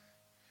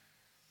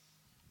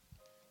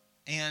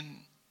 And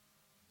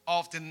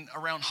often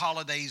around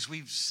holidays,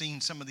 we've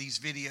seen some of these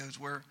videos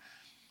where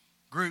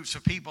groups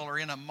of people are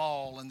in a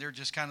mall and they're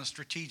just kind of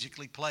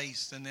strategically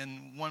placed, and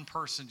then one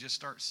person just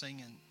starts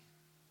singing.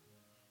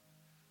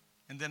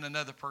 And then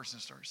another person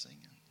starts singing.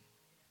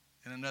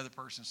 And another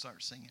person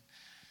starts singing.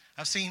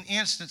 I've seen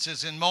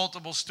instances in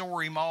multiple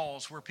story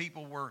malls where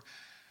people were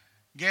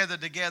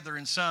gathered together,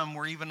 and some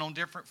were even on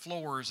different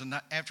floors. And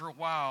after a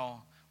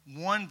while,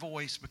 one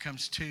voice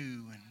becomes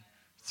two and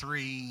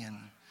three, and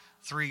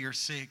 3 or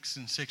 6,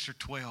 and 6 or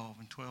 12,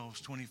 and 12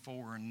 is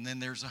 24, and then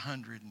there's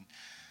 100.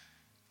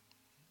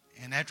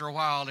 And after a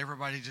while,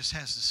 everybody just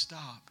has to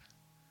stop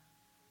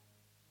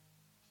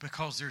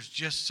because there's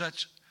just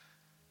such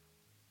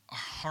a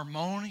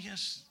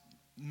harmonious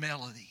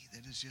melody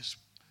that is just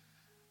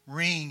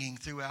ringing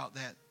throughout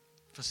that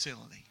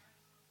facility.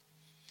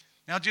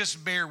 Now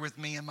just bear with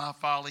me in my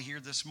folly here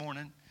this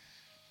morning.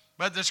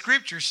 But the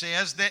scripture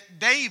says that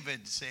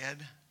David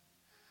said,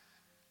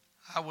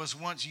 I was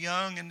once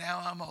young and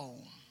now I'm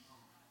old.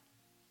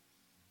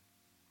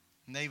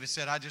 And David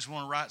said, I just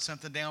want to write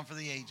something down for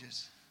the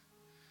ages.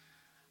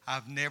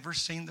 I've never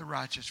seen the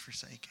righteous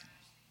forsaken,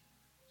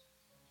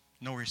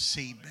 nor his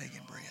seed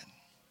begging bread.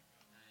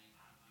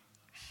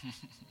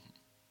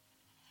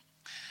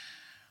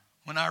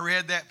 When I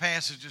read that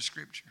passage of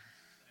scripture,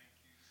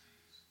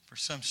 for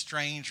some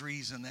strange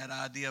reason, that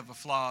idea of a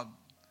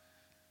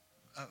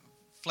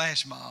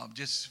flash mob,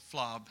 just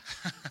flob,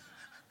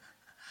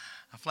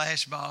 a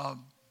flash mob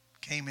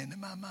came into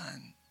my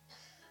mind.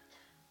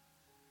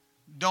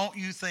 Don't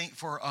you think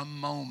for a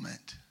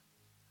moment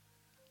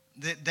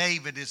that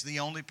David is the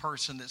only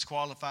person that's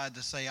qualified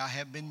to say, I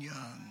have been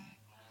young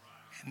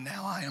and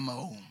now I am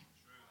old.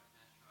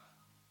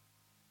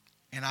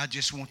 And I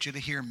just want you to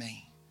hear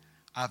me.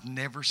 I've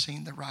never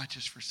seen the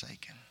righteous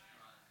forsaken,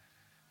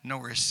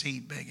 nor his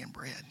seed begging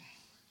bread.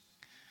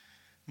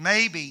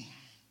 Maybe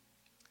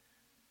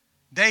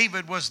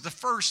David was the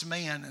first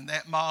man in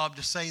that mob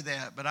to say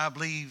that, but I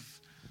believe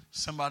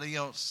somebody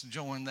else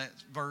joined that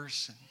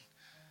verse, and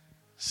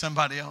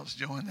somebody else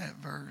joined that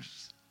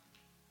verse.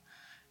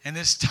 And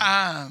as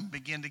time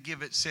began to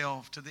give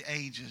itself to the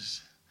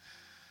ages,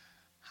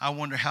 I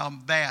wonder how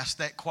vast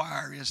that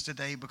choir is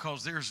today,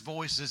 because there's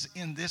voices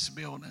in this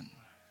building.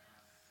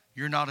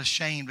 You're not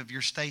ashamed of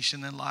your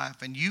station in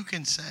life, and you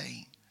can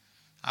say,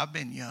 I've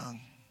been young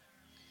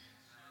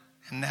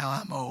and now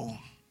I'm old.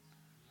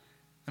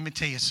 Let me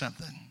tell you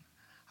something.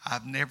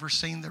 I've never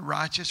seen the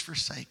righteous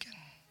forsaken,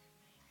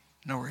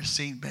 nor his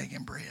seed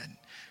begging bread.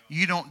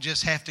 You don't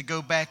just have to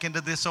go back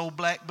into this old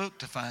black book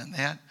to find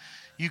that.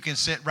 You can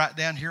sit right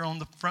down here on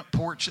the front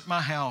porch at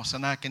my house,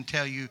 and I can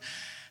tell you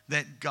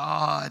that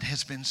God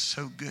has been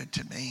so good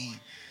to me.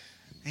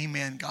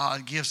 Amen.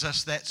 God gives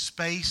us that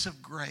space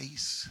of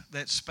grace,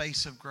 that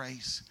space of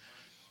grace.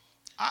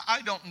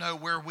 I don't know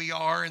where we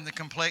are in the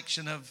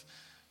complexion of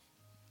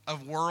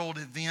world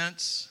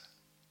events.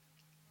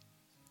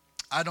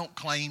 I don't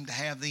claim to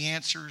have the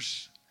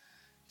answers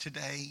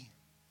today,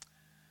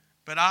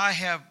 but I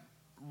have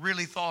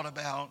really thought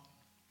about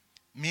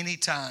many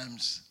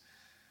times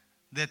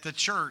that the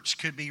church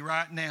could be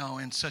right now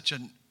in such a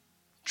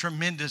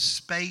tremendous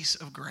space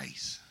of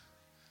grace.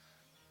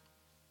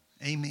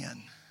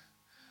 Amen.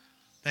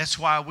 That's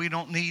why we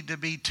don't need to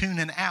be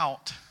tuning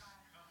out,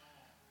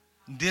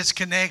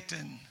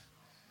 disconnecting,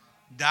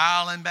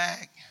 dialing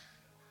back,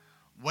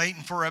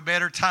 waiting for a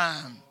better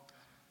time.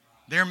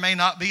 There may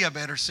not be a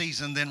better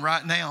season than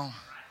right now.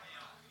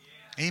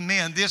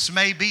 Amen. This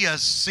may be a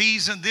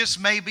season, this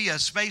may be a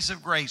space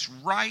of grace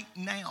right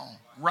now,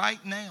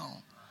 like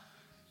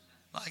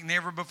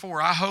never before.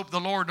 I hope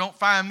the Lord don't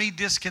find me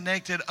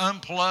disconnected,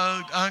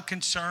 unplugged,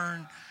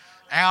 unconcerned,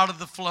 out of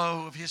the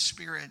flow of His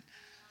Spirit.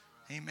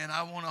 Amen.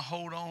 I want to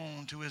hold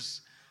on to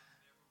His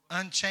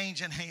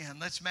unchanging hand.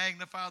 Let's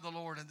magnify the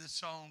Lord in this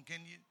song. Can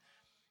you?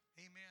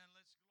 Amen.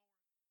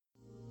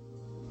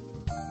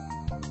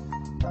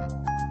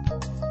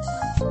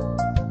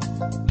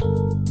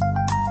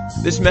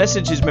 This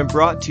message has been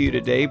brought to you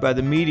today by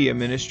the Media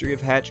Ministry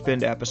of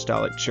Hatchbend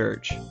Apostolic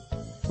Church.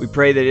 We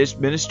pray that it's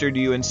ministered to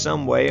you in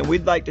some way, and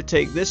we'd like to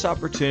take this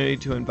opportunity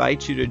to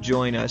invite you to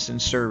join us in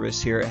service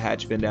here at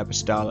Hatchbend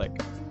Apostolic.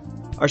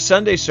 Our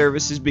Sunday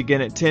services begin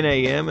at 10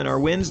 a.m. and our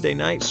Wednesday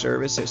night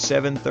service at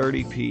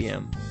 7:30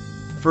 p.m.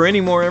 For any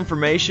more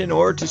information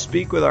or to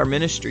speak with our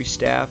ministry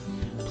staff,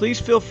 please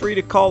feel free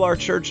to call our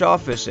church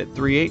office at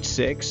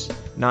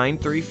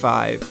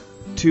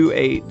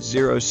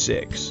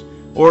 386-935-2806,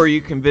 or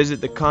you can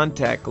visit the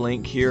contact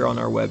link here on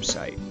our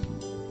website.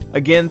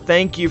 Again,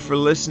 thank you for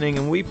listening,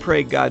 and we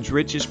pray God's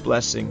richest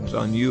blessings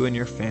on you and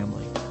your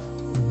family.